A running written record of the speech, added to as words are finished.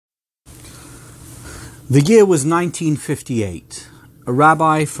The year was 1958. A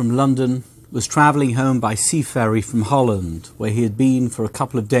rabbi from London was travelling home by sea ferry from Holland, where he had been for a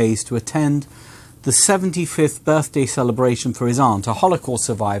couple of days to attend the 75th birthday celebration for his aunt, a Holocaust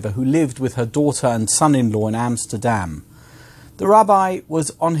survivor who lived with her daughter and son-in-law in Amsterdam. The rabbi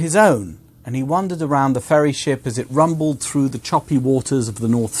was on his own, and he wandered around the ferry ship as it rumbled through the choppy waters of the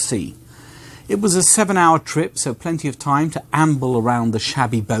North Sea. It was a 7-hour trip, so plenty of time to amble around the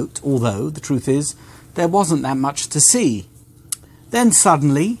shabby boat, although, the truth is, there wasn't that much to see. Then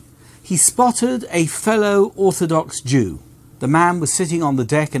suddenly, he spotted a fellow Orthodox Jew. The man was sitting on the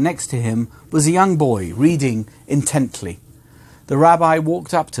deck, and next to him was a young boy reading intently. The rabbi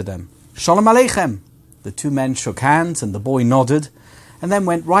walked up to them. Shalom Aleichem! The two men shook hands, and the boy nodded, and then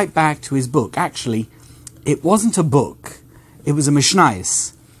went right back to his book. Actually, it wasn't a book. It was a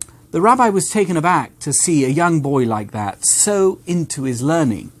Mishnayos. The rabbi was taken aback to see a young boy like that, so into his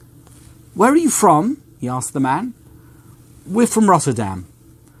learning. "Where are you from?" he asked the man. "We're from Rotterdam."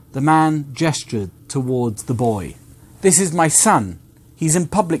 The man gestured towards the boy. "This is my son. He's in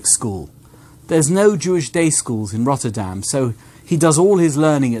public school. There's no Jewish day schools in Rotterdam, so he does all his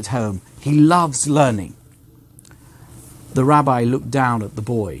learning at home. He loves learning." The rabbi looked down at the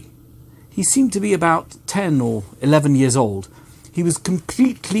boy. He seemed to be about 10 or 11 years old. He was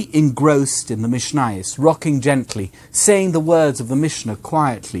completely engrossed in the Mishnayos, rocking gently, saying the words of the Mishnah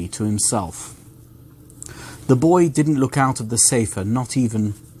quietly to himself. The boy didn't look out of the sefer, not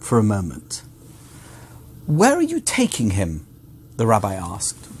even for a moment. "Where are you taking him?" the rabbi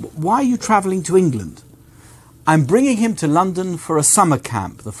asked. "Why are you travelling to England?" "I'm bringing him to London for a summer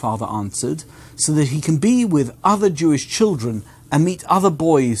camp," the father answered, "so that he can be with other Jewish children and meet other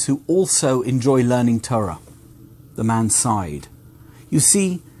boys who also enjoy learning Torah." The man sighed. "You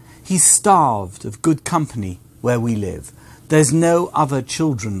see, he's starved of good company where we live. There's no other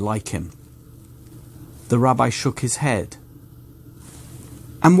children like him." The rabbi shook his head.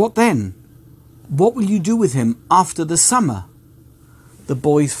 "And what then? What will you do with him after the summer?" The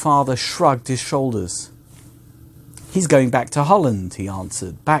boy's father shrugged his shoulders. "He's going back to Holland," he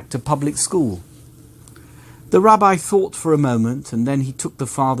answered, "back to public school." The rabbi thought for a moment, and then he took the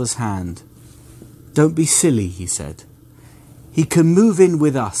father's hand. "Don't be silly," he said. "He can move in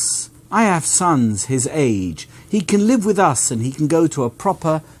with us. I have sons his age. He can live with us and he can go to a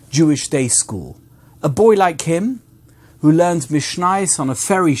proper Jewish day school. A boy like him, who learns Mishnayos on a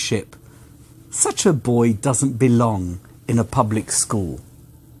ferry ship, such a boy doesn't belong in a public school."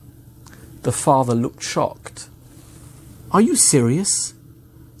 The father looked shocked. "Are you serious?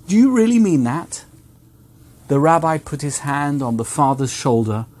 Do you really mean that?" The rabbi put his hand on the father's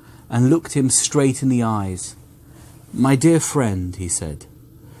shoulder and looked him straight in the eyes. "My dear friend," he said,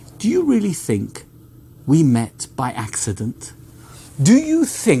 "do you really think we met by accident? Do you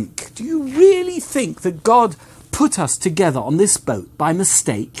really think that God put us together on this boat by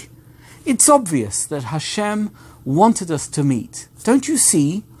mistake? It's obvious that Hashem wanted us to meet. Don't you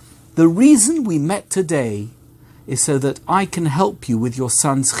see? The reason we met today is so that I can help you with your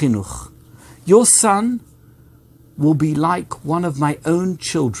son's chinuch. Your son will be like one of my own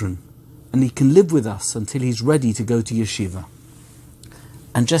children, and he can live with us until he's ready to go to yeshiva."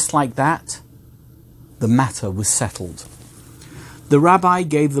 And just like that, the matter was settled. The rabbi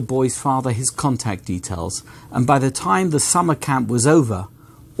gave the boy's father his contact details, and by the time the summer camp was over,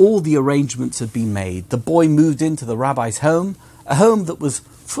 all the arrangements had been made. The boy moved into the rabbi's home, a home that was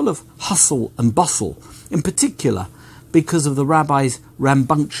full of hustle and bustle, in particular because of the rabbi's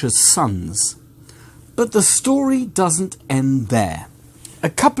rambunctious sons. But the story doesn't end there. A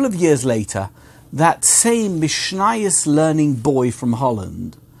couple of years later, that same Mishnayos learning boy from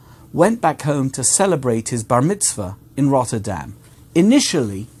Holland went back home to celebrate his bar mitzvah in Rotterdam.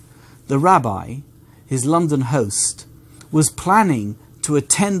 Initially, the rabbi, his London host, was planning to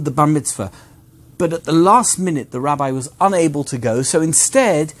attend the bar mitzvah, but at the last minute the rabbi was unable to go, so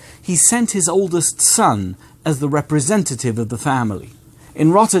instead he sent his oldest son as the representative of the family.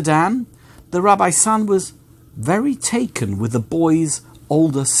 In Rotterdam, the rabbi's son was very taken with the boy's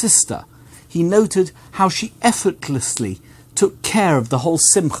older sister. He noted how she effortlessly took care of the whole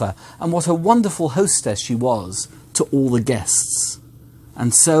simcha and what a wonderful hostess she was to all the guests.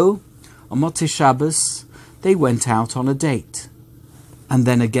 And so, on Motzei Shabbos, they went out on a date. And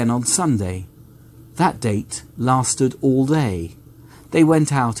then again on Sunday. That date lasted all day. They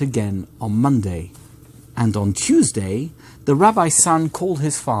went out again on Monday. And on Tuesday, the rabbi's son called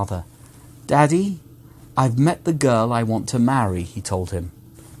his father. "Daddy, I've met the girl I want to marry," he told him.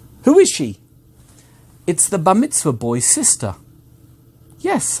 "Who is she?" "It's the bar mitzvah boy's sister."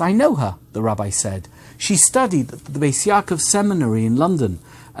 "Yes, I know her," the rabbi said. "She studied at the Beis Yaakov Seminary in London,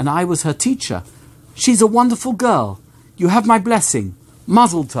 and I was her teacher. She's a wonderful girl. You have my blessing.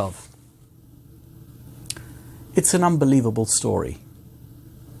 Mazel tov. It's an unbelievable story.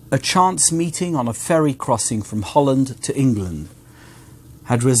 A chance meeting on a ferry crossing from Holland to England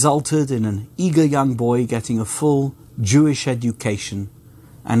had resulted in an eager young boy getting a full Jewish education,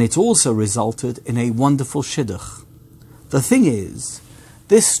 and it also resulted in a wonderful shidduch. The thing is,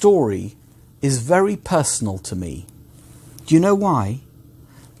 this story is very personal to me. Do you know why?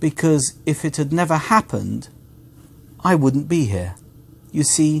 Because if it had never happened, I wouldn't be here. You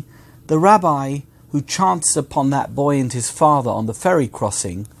see, the rabbi who chanced upon that boy and his father on the ferry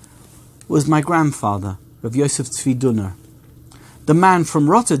crossing was my grandfather, Rav Yosef Tzvi Dunner. The man from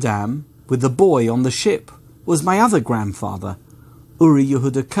Rotterdam with the boy on the ship was my other grandfather, Uri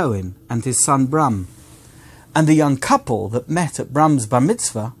Yehuda Cohen, and his son Bram. And the young couple that met at Bram's bar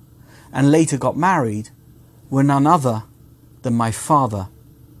mitzvah and later got married were none other than my father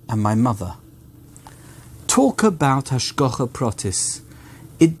and my mother. Talk about Hashgacha Protis.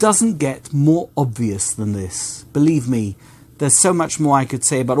 It doesn't get more obvious than this. Believe me, there's so much more I could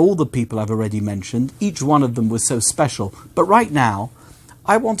say about all the people I've already mentioned. Each one of them was so special. But right now,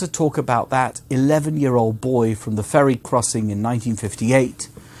 I want to talk about that 11-year-old boy from the ferry crossing in 1958,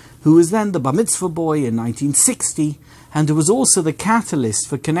 who was then the bar mitzvah boy in 1960, and who was also the catalyst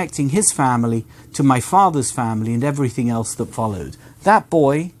for connecting his family to my father's family and everything else that followed. That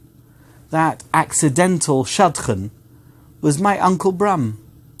boy, that accidental shadchan, was my Uncle Bram,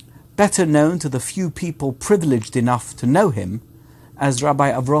 better known to the few people privileged enough to know him as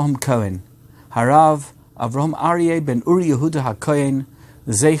Rabbi Avraham Cohen, Harav Avraham Aryeh ben Uri Yehuda HaKohen,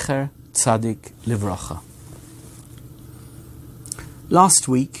 Zecher Tzadik Livracha. Last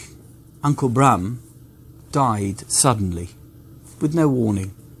week, Uncle Bram died suddenly, with no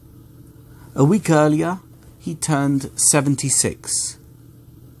warning. A week earlier, he turned 76.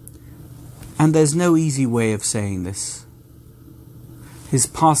 And there's no easy way of saying this. His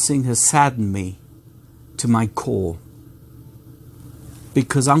passing has saddened me to my core,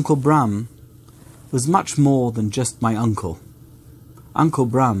 because Uncle Bram was much more than just my uncle. Uncle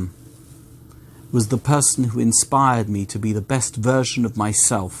Bram was the person who inspired me to be the best version of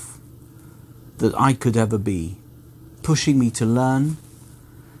myself that I could ever be, pushing me to learn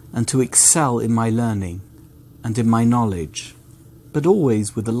and to excel in my learning and in my knowledge, but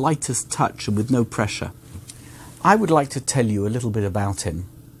always with the lightest touch and with no pressure. I would like to tell you a little bit about him,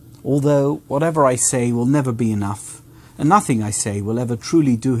 although whatever I say will never be enough, and nothing I say will ever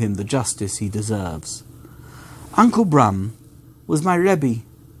truly do him the justice he deserves. Uncle Bram was my Rebbe,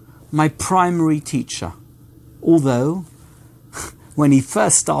 my primary teacher, although when he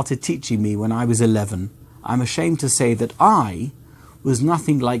first started teaching me when I was 11, I'm ashamed to say that I was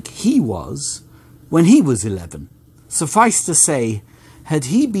nothing like he was when he was 11. Suffice to say, had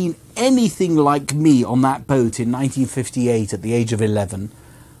he been anything like me on that boat in 1958 at the age of 11,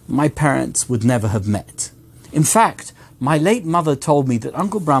 my parents would never have met. In fact, my late mother told me that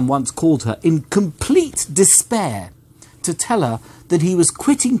Uncle Bram once called her in complete despair to tell her that he was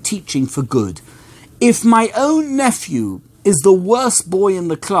quitting teaching for good. If my own nephew is the worst boy in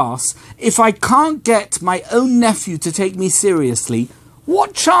the class, if I can't get my own nephew to take me seriously,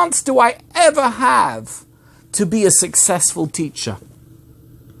 what chance do I ever have to be a successful teacher?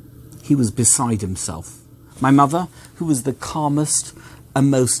 He was beside himself. My mother, who was the calmest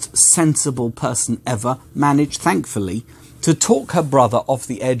and most sensible person ever, managed, thankfully, to talk her brother off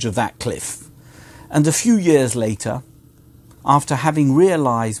the edge of that cliff. And a few years later, after having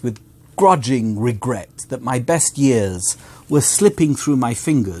realized with grudging regret that my best years were slipping through my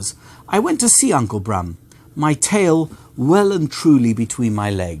fingers, I went to see Uncle Bram, my tail well and truly between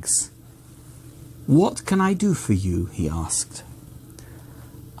my legs. "What can I do for you?" he asked.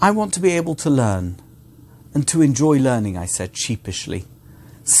 "I want to be able to learn, and to enjoy learning," I said sheepishly.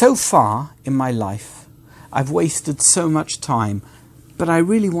 "So far in my life, I've wasted so much time, but I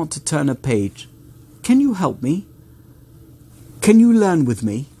really want to turn a page. Can you help me? Can you learn with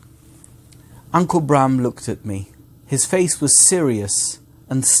me?" Uncle Bram looked at me. His face was serious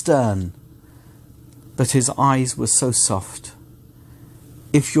and stern, but his eyes were so soft.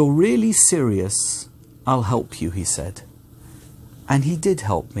 "If you're really serious, I'll help you," he said. And he did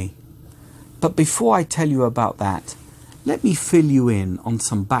help me. But before I tell you about that, let me fill you in on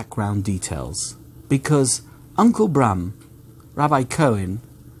some background details. Because Uncle Bram, Rabbi Cohen,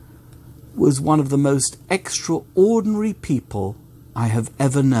 was one of the most extraordinary people I have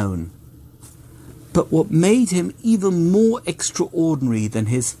ever known. But what made him even more extraordinary than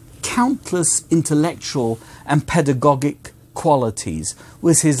his countless intellectual and pedagogic qualities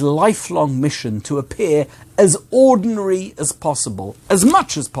was his lifelong mission to appear as ordinary as possible, as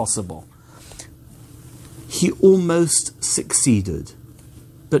much as possible. He almost succeeded,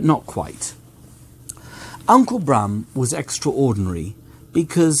 but not quite. Uncle Bram was extraordinary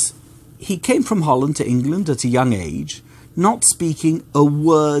because he came from Holland to England at a young age, not speaking a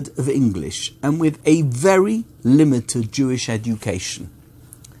word of English and with a very limited Jewish education.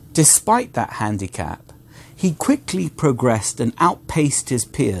 Despite that handicap, he quickly progressed and outpaced his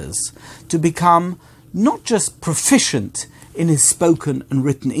peers to become not just proficient in his spoken and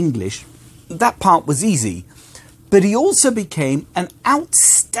written English, that part was easy, but he also became an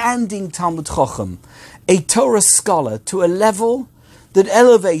outstanding Talmud Chochem, a Torah scholar to a level that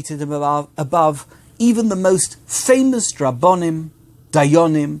elevated him above even the most famous Rabbonim,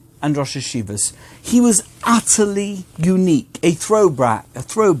 Dayonim, and Rosh Hashivas. He was utterly unique, a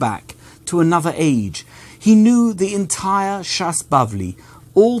throwback to another age. He knew the entire Shas Bavli,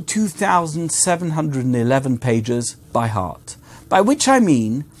 all 2,711 pages by heart, by which I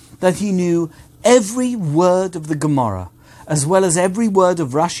mean that he knew every word of the Gemara, as well as every word of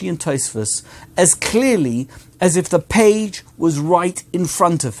Rashi and Tosfos, as clearly as if the page was right in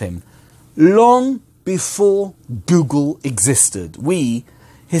front of him, long before Google existed. We,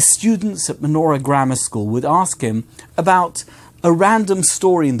 his students at Menorah Grammar School, would ask him about a random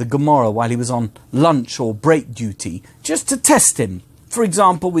story in the Gemara while he was on lunch or break duty, just to test him. For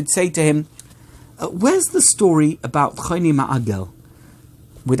example, we'd say to him, where's the story about Choni Ma'agel?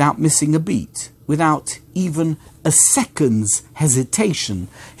 Without missing a beat, without even a second's hesitation,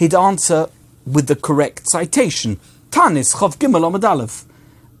 he'd answer with the correct citation, Tanis Chov Gimel Amud Aleph.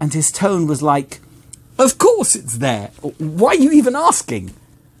 And his tone was like, of course it's there. Why are you even asking?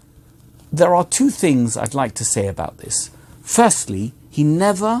 There are two things I'd like to say about this. Firstly, he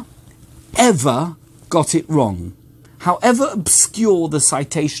never, ever got it wrong, however obscure the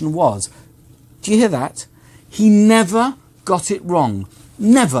citation was. Do you hear that? He never got it wrong.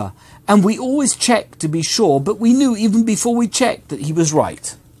 Never. And we always checked to be sure, but we knew even before we checked that he was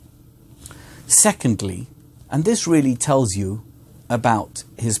right. Secondly, and this really tells you about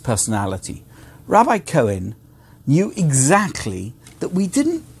his personality, Rabbi Cohen knew exactly that we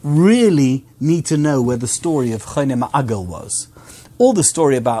didn't really need to know where the story of Choni Ma'agel was, or the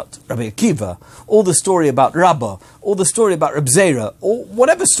story about Rabbi Akiva, or the story about Rabbah, or the story about Reb Zera, or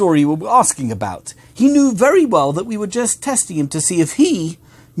whatever story we were asking about. He knew very well that we were just testing him to see if he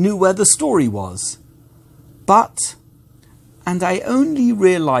knew where the story was. But, and I only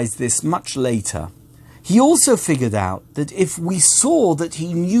realized this much later, he also figured out that if we saw that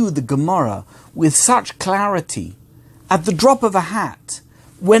he knew the Gemara with such clarity, at the drop of a hat,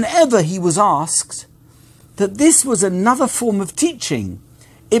 whenever he was asked, that this was another form of teaching.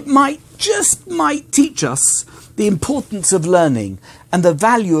 It might teach us the importance of learning and the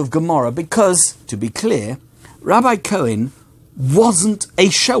value of Gemara because, to be clear, Rabbi Cohen wasn't a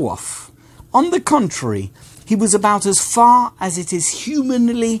show-off. On the contrary, he was about as far as it is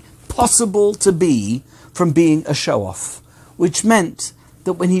humanly possible to be from being a show-off, which meant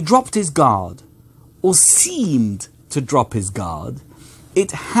that when he dropped his guard, or seemed to drop his guard,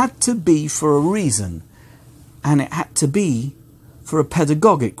 it had to be for a reason, and it had to be for a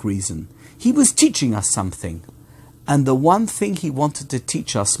pedagogic reason. He was teaching us something, and the one thing he wanted to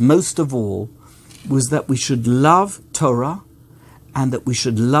teach us most of all was that we should love Torah and that we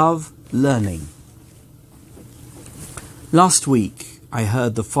should love learning. Last week, I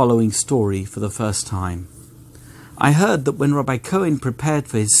heard the following story for the first time. I heard that when Rabbi Cohen prepared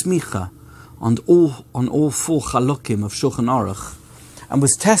for his smicha on all four chalokim of Shulchan Aruch and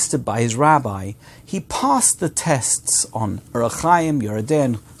was tested by his rabbi, he passed the tests on Orach Chaim, Yoreh De'ah,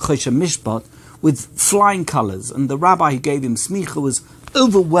 and Choshen Mishpat with flying colours, and the rabbi who gave him smicha was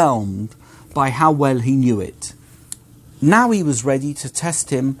overwhelmed by how well he knew it. Now he was ready to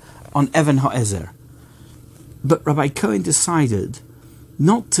test him on Even HaEzer. But Rabbi Cohen decided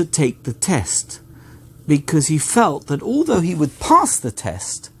not to take the test because he felt that although he would pass the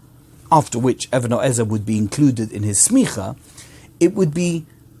test, after which Even HaEzer would be included in his smicha, it would be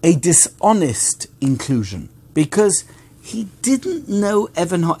a dishonest inclusion because he didn't know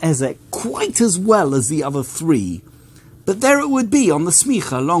Even HaEzer quite as well as the other three. But there it would be on the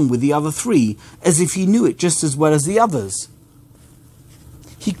smicha along with the other three, as if he knew it just as well as the others.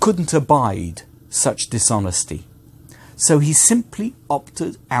 He couldn't abide such dishonesty, so he simply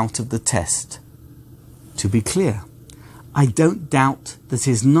opted out of the test. To be clear, I don't doubt that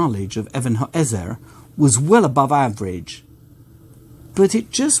his knowledge of Even HaEzer was well above average, but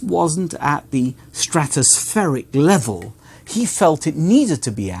it just wasn't at the stratospheric level he felt it needed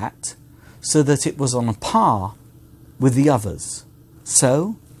to be at, so that it was on a par with the others.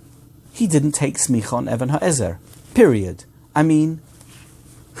 So, he didn't take smicha on Even HaEzer. Period. I mean,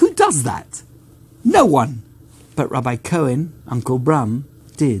 who does that? No one. But Rabbi Cohen, Uncle Bram,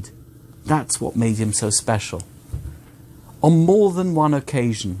 did. That's what made him so special. On more than one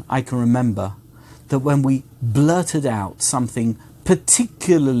occasion, I can remember that when we blurted out something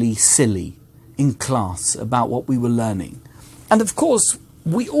particularly silly in class about what we were learning, and of course,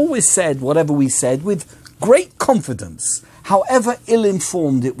 we always said whatever we said with great confidence, however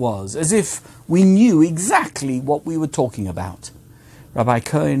ill-informed it was, as if we knew exactly what we were talking about. Rabbi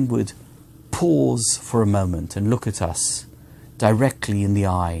Cohen would pause for a moment and look at us directly in the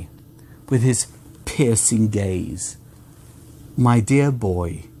eye with his piercing gaze. "My dear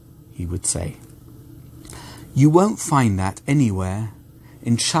boy," he would say, "you won't find that anywhere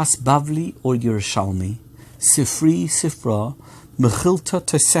in Shas Bavli or Yerushalmi, Sifri, Sifra, Mechilta,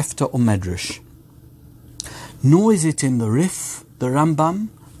 Tosefta or Medrash. Nor is it in the Rif, the Rambam,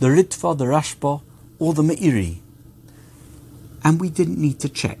 the Ritva, the Rashba, or the Meiri." And we didn't need to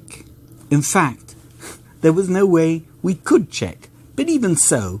check. In fact, there was no way we could check. But even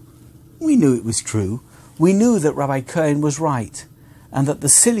so, we knew it was true. We knew that Rabbi Cohen was right, and that the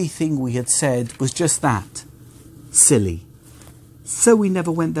silly thing we had said was just that, silly. So we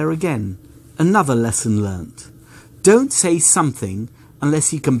never went there again. Another lesson learnt. Don't say something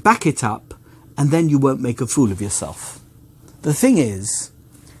unless you can back it up, and then you won't make a fool of yourself. The thing is,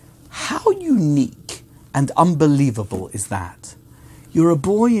 how unique and unbelievable is that? You're a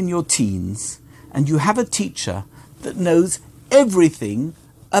boy in your teens, and you have a teacher that knows everything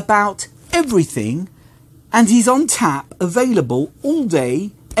about everything, and he's on tap, available all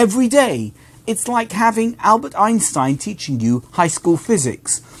day, every day. It's like having Albert Einstein teaching you high school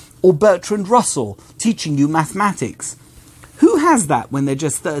physics, or Bertrand Russell teaching you mathematics. Who has that when they're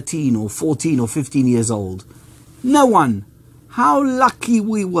just 13 or 14 or 15 years old? No one. How lucky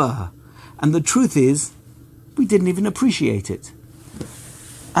we were. And the truth is, we didn't even appreciate it.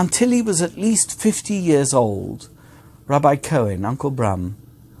 Until he was at least 50 years old, Rabbi Cohen, Uncle Bram,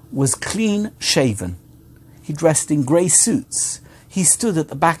 was clean shaven. He dressed in grey suits. He stood at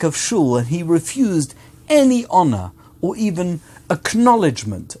the back of shul and he refused any honour or even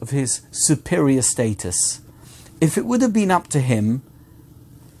acknowledgement of his superior status. If it would have been up to him,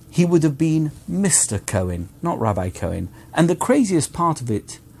 he would have been Mr. Cohen, not Rabbi Cohen. And the craziest part of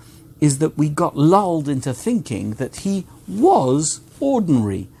it is that we got lulled into thinking that he was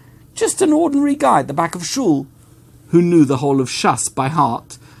ordinary, just an ordinary guy at the back of shul who knew the whole of Shas by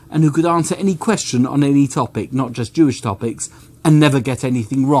heart and who could answer any question on any topic, not just Jewish topics, and never get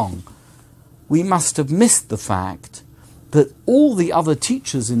anything wrong. We must have missed the fact that all the other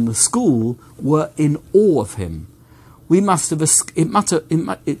teachers in the school were in awe of him. It must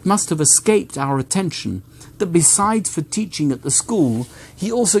have escaped our attention that besides for teaching at the school, he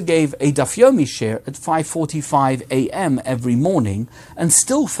also gave a Daf Yomi shir at 5:45 a.m. every morning and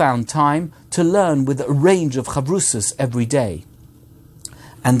still found time to learn with a range of chavrusas every day.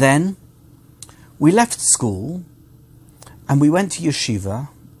 And then we left school and we went to yeshiva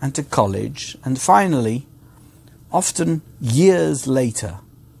and to college, and finally, often years later,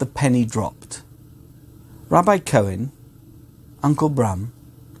 the penny dropped. Rabbi Cohen, Uncle Bram,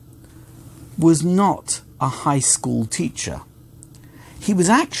 was not a high school teacher. He was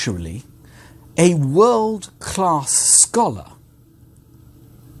actually a world-class scholar.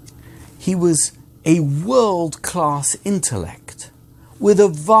 He was a world-class intellect with a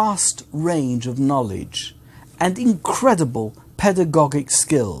vast range of knowledge and incredible pedagogic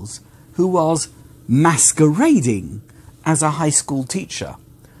skills, who was masquerading as a high school teacher.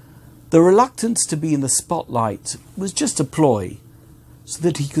 The reluctance to be in the spotlight was just a ploy so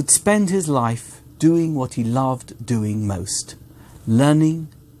that he could spend his life doing what he loved doing most, learning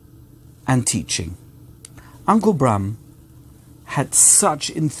and teaching. Uncle Bram had such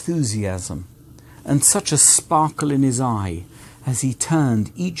enthusiasm and such a sparkle in his eye as he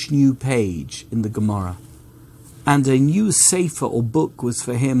turned each new page in the Gemara. And a new sefer or book was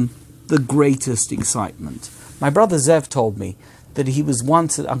for him the greatest excitement. My brother Zev told me that he was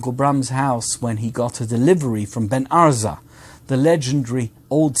once at Uncle Bram's house when he got a delivery from Ben Arza, the legendary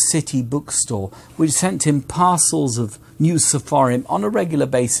old city bookstore, which sent him parcels of new sefarim on a regular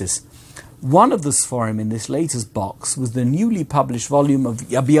basis. One of the sefarim in this latest box was the newly published volume of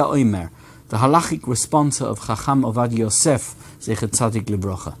Yabia Omer, the halachic responsa of Chacham Ovadia Yosef, Zecher Tzadik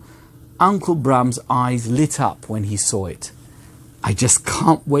Livrocha. Uncle Bram's eyes lit up when he saw it. "I just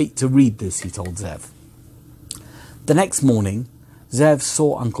can't wait to read this," he told Zev. The next morning, Zev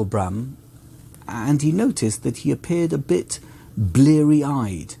saw Uncle Bram, and he noticed that he appeared a bit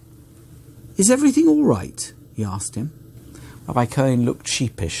bleary-eyed. "Is everything all right?" he asked him. Rabbi Cohen looked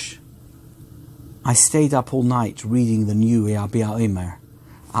sheepish. "I stayed up all night reading the new Yabia Omer.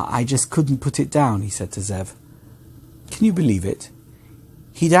 I just couldn't put it down, he said to Zev. Can you believe it?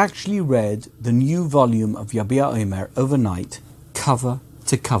 He'd actually read the new volume of Yabia Omer overnight, cover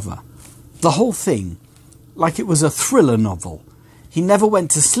to cover. The whole thing, like it was a thriller novel. He never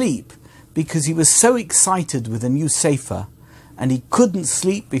went to sleep because he was so excited with a new sefer, and he couldn't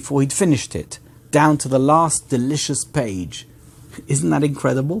sleep before he'd finished it, down to the last delicious page. Isn't that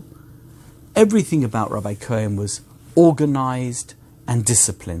incredible? Everything about Rabbi Cohen was organized and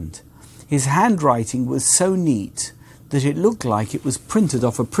disciplined. His handwriting was so neat that it looked like it was printed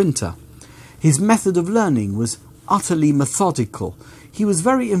off a printer. His method of learning was utterly methodical. He was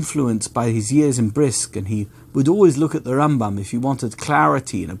very influenced by his years in Brisk, and he would always look at the Rambam if he wanted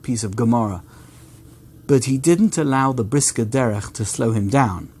clarity in a piece of Gemara. But he didn't allow the Brisker Derech to slow him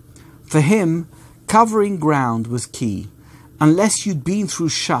down. For him, covering ground was key. Unless you'd been through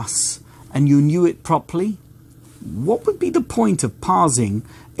Shas and you knew it properly, what would be the point of parsing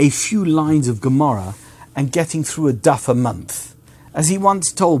a few lines of Gemara and getting through a daf a month? As he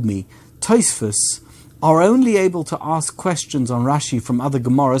once told me, Tosfos are only able to ask questions on Rashi from other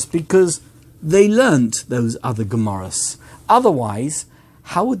Gemaras because they learnt those other Gemaras. Otherwise,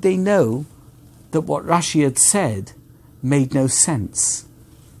 how would they know that what Rashi had said made no sense?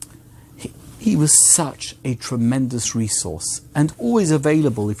 He was such a tremendous resource and always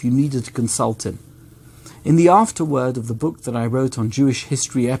available if you needed to consult him. In the afterword of the book that I wrote on Jewish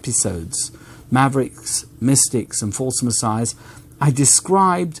history episodes, Mavericks, Mystics and False Messiahs, I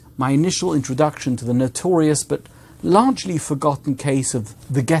described my initial introduction to the notorious but largely forgotten case of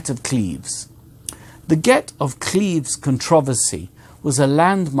the Get of Cleves. The Get of Cleves controversy was a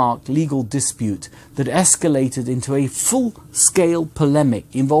landmark legal dispute that escalated into a full-scale polemic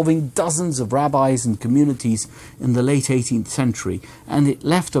involving dozens of rabbis and communities in the late 18th century, and it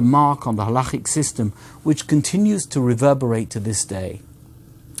left a mark on the halachic system which continues to reverberate to this day.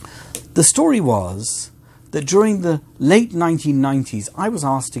 The story was that during the late 1990s, I was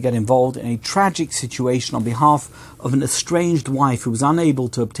asked to get involved in a tragic situation on behalf of an estranged wife who was unable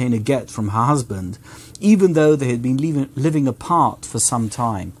to obtain a get from her husband, even though they had been living apart for some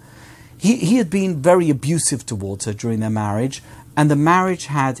time. He had been very abusive towards her during their marriage, and the marriage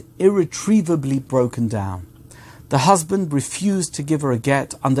had irretrievably broken down. The husband refused to give her a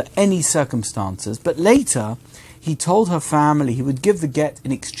get under any circumstances, but later he told her family he would give the get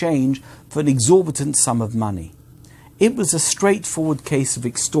in exchange for an exorbitant sum of money. It was a straightforward case of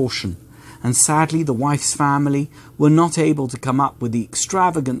extortion, and sadly the wife's family were not able to come up with the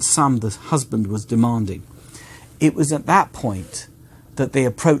extravagant sum the husband was demanding. It was at that point that they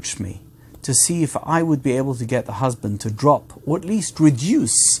approached me to see if I would be able to get the husband to drop or at least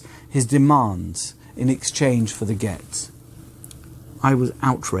reduce his demands in exchange for the get. I was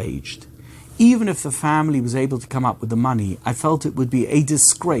outraged. Even if the family was able to come up with the money, I felt it would be a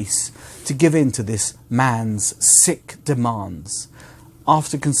disgrace to give in to this man's sick demands.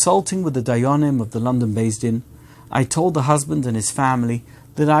 After consulting with the Dayanim of the London Beis Din, I told the husband and his family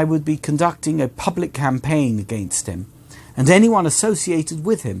that I would be conducting a public campaign against him and anyone associated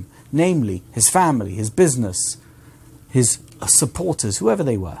with him, namely his family, his business, his supporters, whoever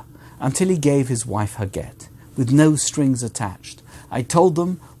they were, until he gave his wife her get, with no strings attached. I told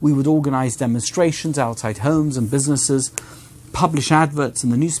them we would organize demonstrations outside homes and businesses, publish adverts in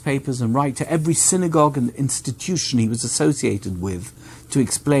the newspapers, and write to every synagogue and institution he was associated with to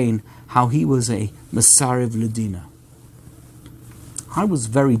explain how he was a Masarev Ledina. I was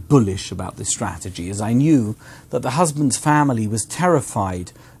very bullish about this strategy, as I knew that the husband's family was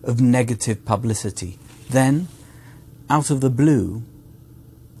terrified of negative publicity. Then, out of the blue,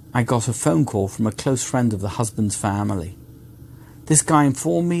 I got a phone call from a close friend of the husband's family. This guy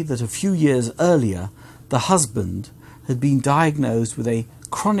informed me that a few years earlier, the husband had been diagnosed with a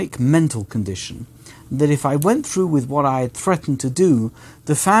chronic mental condition, and that if I went through with what I had threatened to do,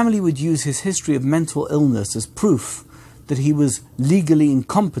 the family would use his history of mental illness as proof that he was legally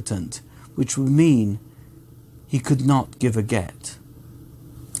incompetent, which would mean he could not give a get.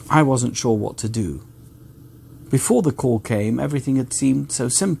 I wasn't sure what to do. Before the call came, everything had seemed so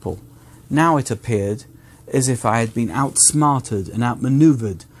simple. Now it appeared as if I had been outsmarted and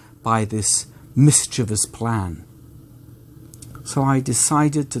outmaneuvered by this mischievous plan. So I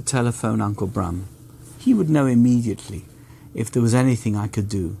decided to telephone Uncle Bram. He would know immediately if there was anything I could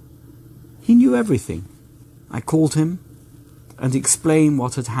do. He knew everything. I called him and explained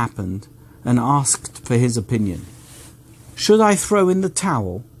what had happened and asked for his opinion. "Should I throw in the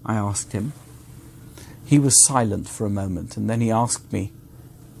towel?" I asked him. He was silent for a moment, and then he asked me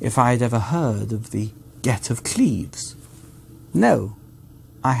if I had ever heard of the Get of Cleves. No,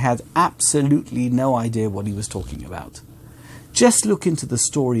 I had absolutely no idea what he was talking about. Just look into the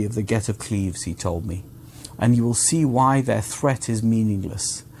story of the Get of Cleves, he told me, and you will see why their threat is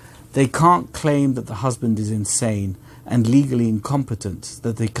meaningless. They can't claim that the husband is insane and legally incompetent,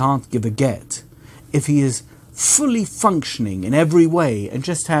 that they can't give a get, if he is fully functioning in every way and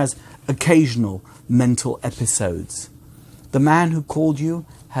just has occasional mental episodes. The man who called you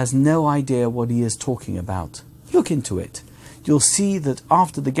has no idea what he is talking about. Look into it. You'll see that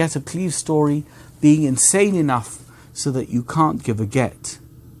after the Get of Cleves story, being insane enough so that you can't give a get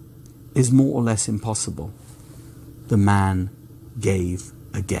is more or less impossible. The man gave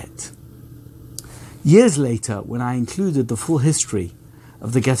a get. Years later, when I included the full history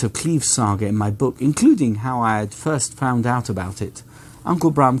of the Get of Cleves saga in my book, including how I had first found out about it,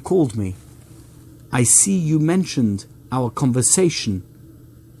 Uncle Bram called me. "I see you mentioned our conversation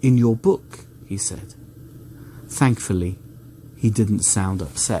in your book," he said. Thankfully, he didn't sound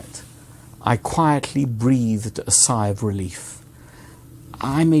upset. I quietly breathed a sigh of relief.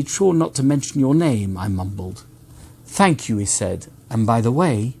 "I made sure not to mention your name," I mumbled. "Thank you," he said. "And by the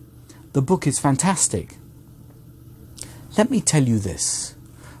way, the book is fantastic." Let me tell you this.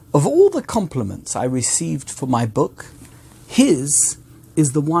 Of all the compliments I received for my book, his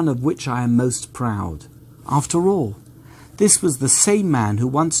is the one of which I am most proud. After all, this was the same man who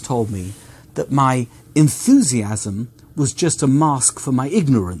once told me that my enthusiasm was just a mask for my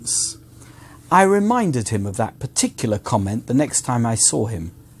ignorance. I reminded him of that particular comment the next time I saw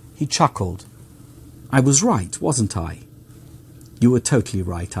him. He chuckled. "I was right, wasn't I?" "You were totally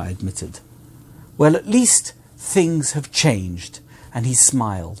right," I admitted. "Well, at least things have changed," and he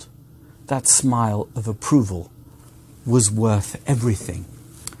smiled. That smile of approval was worth everything.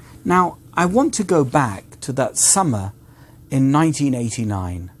 Now, I want to go back to that summer in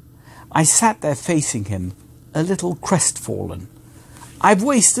 1989. I sat there facing him, a little crestfallen. "I've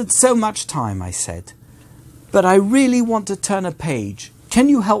wasted so much time," I said, "but I really want to turn a page. Can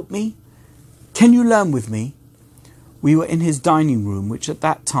you help me? Can you learn with me?" We were in his dining room, which at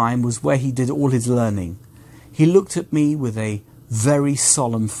that time was where he did all his learning. He looked at me with a very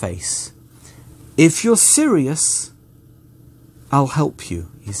solemn face. "If you're serious, I'll help you,"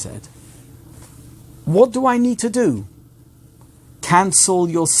 he said. "What do I need to do?" "Cancel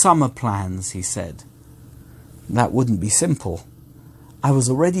your summer plans," he said. That wouldn't be simple. I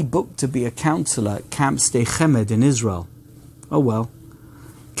was already booked to be a counselor at Camp Sde Chemed in Israel. Oh well.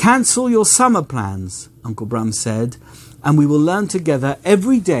 "Cancel your summer plans," Uncle Bram said, "and we will learn together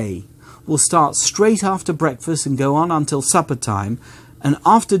every day. We'll start straight after breakfast and go on until supper time, and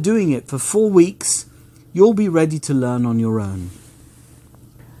after doing it for 4 weeks, you'll be ready to learn on your own."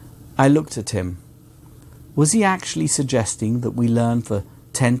 I looked at him. Was he actually suggesting that we learn for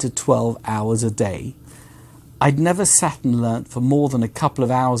 10 to 12 hours a day? I'd never sat and learnt for more than a couple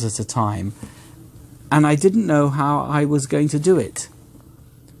of hours at a time, and I didn't know how I was going to do it.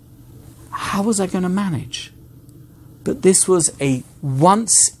 How was I going to manage? But this was a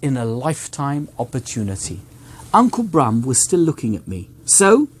once-in-a-lifetime opportunity. Uncle Bram was still looking at me.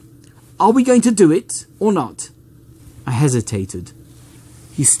 "So, are we going to do it or not?" I hesitated.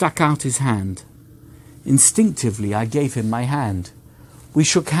 He stuck out his hand. Instinctively, I gave him my hand. We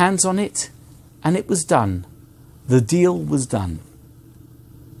shook hands on it, and it was done. The deal was done.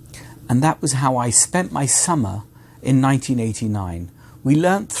 And that was how I spent my summer in 1989. We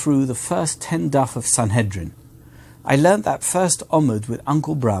learnt through the first 10 daf of Sanhedrin. I learnt that first Omud with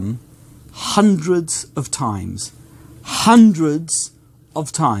Uncle Bram hundreds of times. Hundreds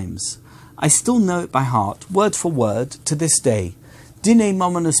of times. I still know it by heart, word for word, to this day. Dinei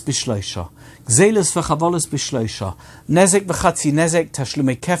momanus bishloisha, gzeilus v'chavolos bishloisha, nezek v'chatzi nezek,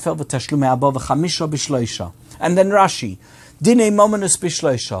 tashlumei kefer v'tashlumei abo v'chamisha bishloisha. And then Rashi, Dinei momanus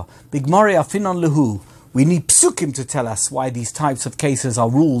bishloisha, bigmari afinon lehu. We need psukim to tell us why these types of cases are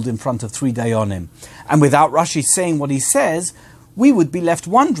ruled in front of 3 dayanim. And without Rashi saying what he says, we would be left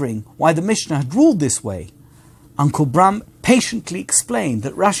wondering why the Mishnah had ruled this way. Uncle Bram patiently explained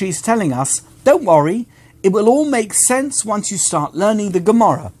that Rashi is telling us, don't worry, it will all make sense once you start learning the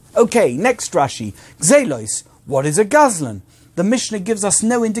Gemara. Okay, next Rashi, Gzelos, what is a gazlan? The Mishnah gives us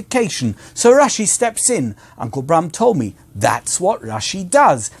no indication, so Rashi steps in. Uncle Bram told me, that's what Rashi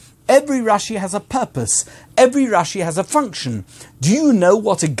does. Every Rashi has a purpose. Every Rashi has a function. Do you know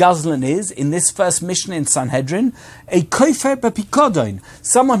what a gazlan is in this first Mishnah in Sanhedrin? A kofer bepikodon,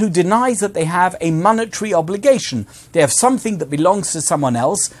 someone who denies that they have a monetary obligation. They have something that belongs to someone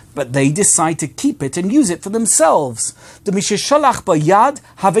else, but they decide to keep it and use it for themselves. The mishesholach bayad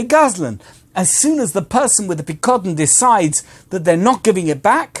have a gazlan. As soon as the person with the pikodon decides that they're not giving it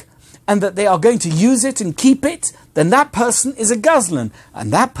back, and that they are going to use it and keep it, then that person is a gazlan,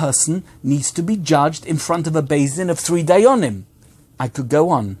 and that person needs to be judged in front of a Beis Din of 3 dayanim. I could go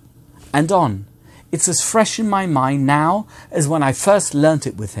on and on. It's as fresh in my mind now as when I first learnt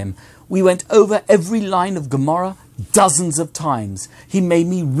it with him. We went over every line of Gemara dozens of times. He made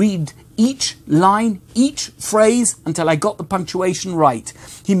me read each line, each phrase, until I got the punctuation right.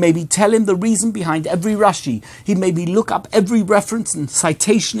 He made me tell him the reason behind every Rashi. He made me look up every reference and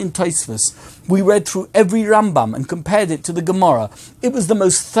citation in Tosfos. We read through every Rambam and compared it to the Gemara. It was the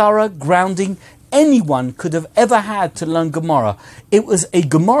most thorough grounding anyone could have ever had to learn Gemara. It was a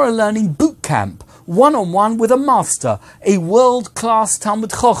Gemara learning boot camp, one-on-one with a master, a world-class Talmud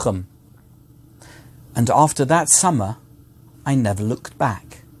Chochem. And after that summer, I never looked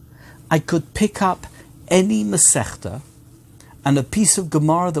back. I could pick up any Masechta, and a piece of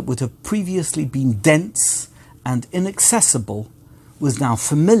Gemara that would have previously been dense and inaccessible was now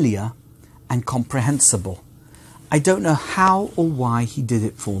familiar and comprehensible. I don't know how or why he did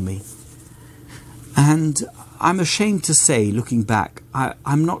it for me. And I'm ashamed to say, looking back,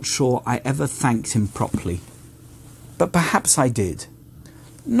 I'm not sure I ever thanked him properly. But perhaps I did.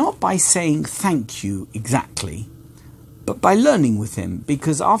 Not by saying thank you exactly, but by learning with him,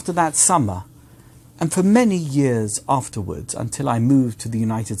 because after that summer, and for many years afterwards, until I moved to the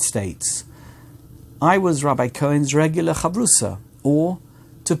United States, I was Rabbi Cohen's regular chavrusa, or,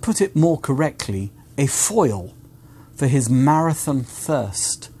 to put it more correctly, a foil for his marathon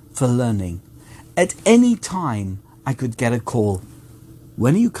thirst for learning. At any time, I could get a call.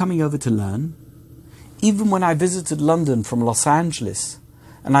 When are you coming over to learn? Even when I visited London from Los Angeles,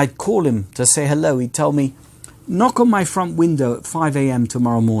 and I'd call him to say hello, he'd tell me, knock on my front window at 5 a.m.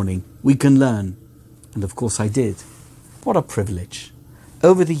 tomorrow morning. We can learn. And of course I did. What a privilege.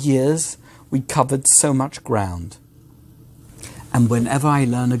 Over the years, we covered so much ground. And whenever I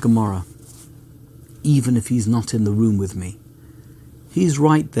learn a Gemara, even if he's not in the room with me, he's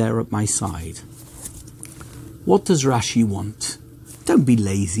right there at my side. What does Rashi want? Don't be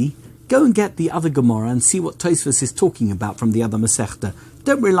lazy. Go and get the other Gemara and see what Tosfos is talking about from the other Masechta.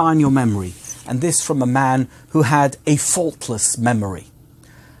 Don't rely on your memory. And this from a man who had a faultless memory.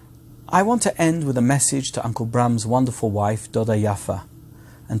 I want to end with a message to Uncle Bram's wonderful wife, Doda Yafa,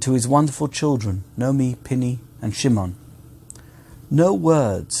 and to his wonderful children, Nomi, Pinny, and Shimon. No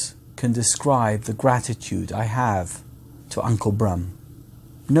words can describe the gratitude I have to Uncle Bram.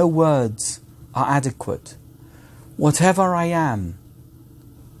 No words are adequate. Whatever I am,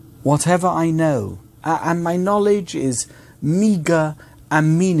 whatever I know, and my knowledge is meagre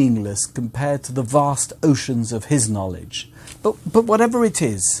and meaningless compared to the vast oceans of his knowledge. But whatever it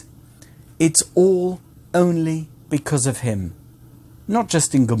is, it's all only because of him. Not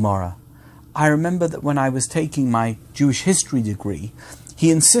just in Gemara. I remember that when I was taking my Jewish history degree, he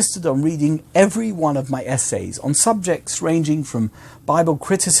insisted on reading every one of my essays on subjects ranging from Bible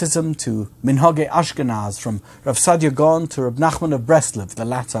criticism to Minhagei Ashkenaz, from Rav Sadia Gaon to Rav Nachman of Breslov, the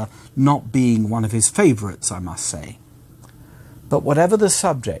latter not being one of his favourites, I must say. But whatever the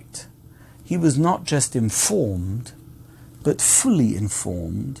subject, he was not just informed, but fully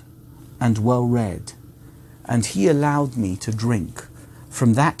informed and well read. And he allowed me to drink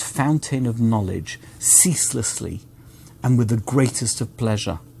from that fountain of knowledge ceaselessly and with the greatest of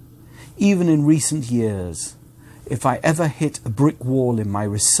pleasure. Even in recent years, if I ever hit a brick wall in my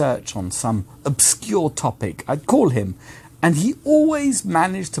research on some obscure topic, I'd call him, and he always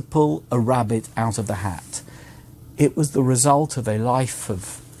managed to pull a rabbit out of the hat. It was the result of a life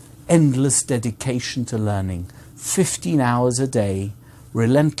of endless dedication to learning, 15 hours a day,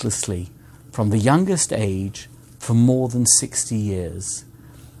 relentlessly, from the youngest age, for more than 60 years.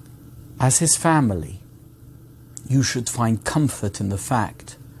 As his family, you should find comfort in the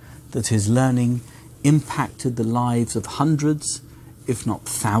fact that his learning impacted the lives of hundreds, if not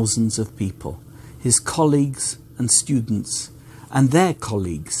thousands of people, his colleagues and students, and their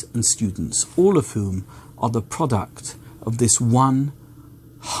colleagues and students, all of whom are the product of this one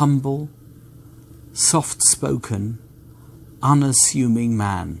humble, soft-spoken, unassuming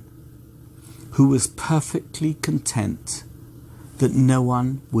man who was perfectly content that no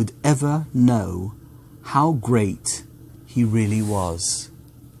one would ever know how great he really was.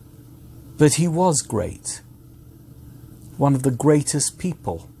 But he was great. One of the greatest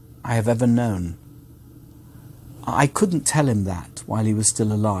people I have ever known. I couldn't tell him that while he was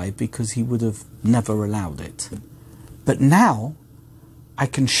still alive because he would have never allowed it. But now I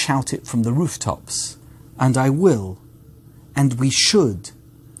can shout it from the rooftops, and I will, and we should.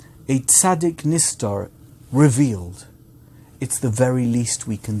 A tzaddik nistar revealed. It's the very least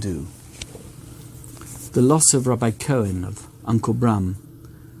we can do. The loss of Rabbi Cohen, of Uncle Bram,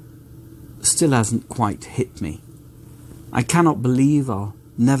 still hasn't quite hit me. I cannot believe I'll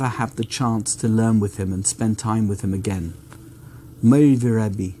never have the chance to learn with him and spend time with him again. Meir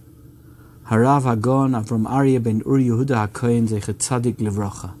Rebbe, Harav Hagon Avram Aryeh ben Ur Yehuda HaKohen Zecher Tzadik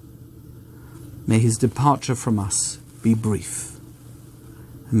Livracha. May his departure from us be brief,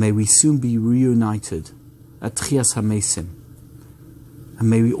 and may we soon be reunited at Tchias HaMesim, and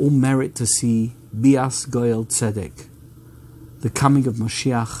may we all merit to see Bias Goel Tzedek, the coming of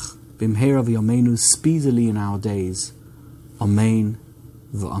Mashiach Bimheira V'Yameinu, speedily in our days. Amen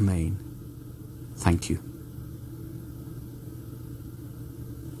v'Amen. Thank you.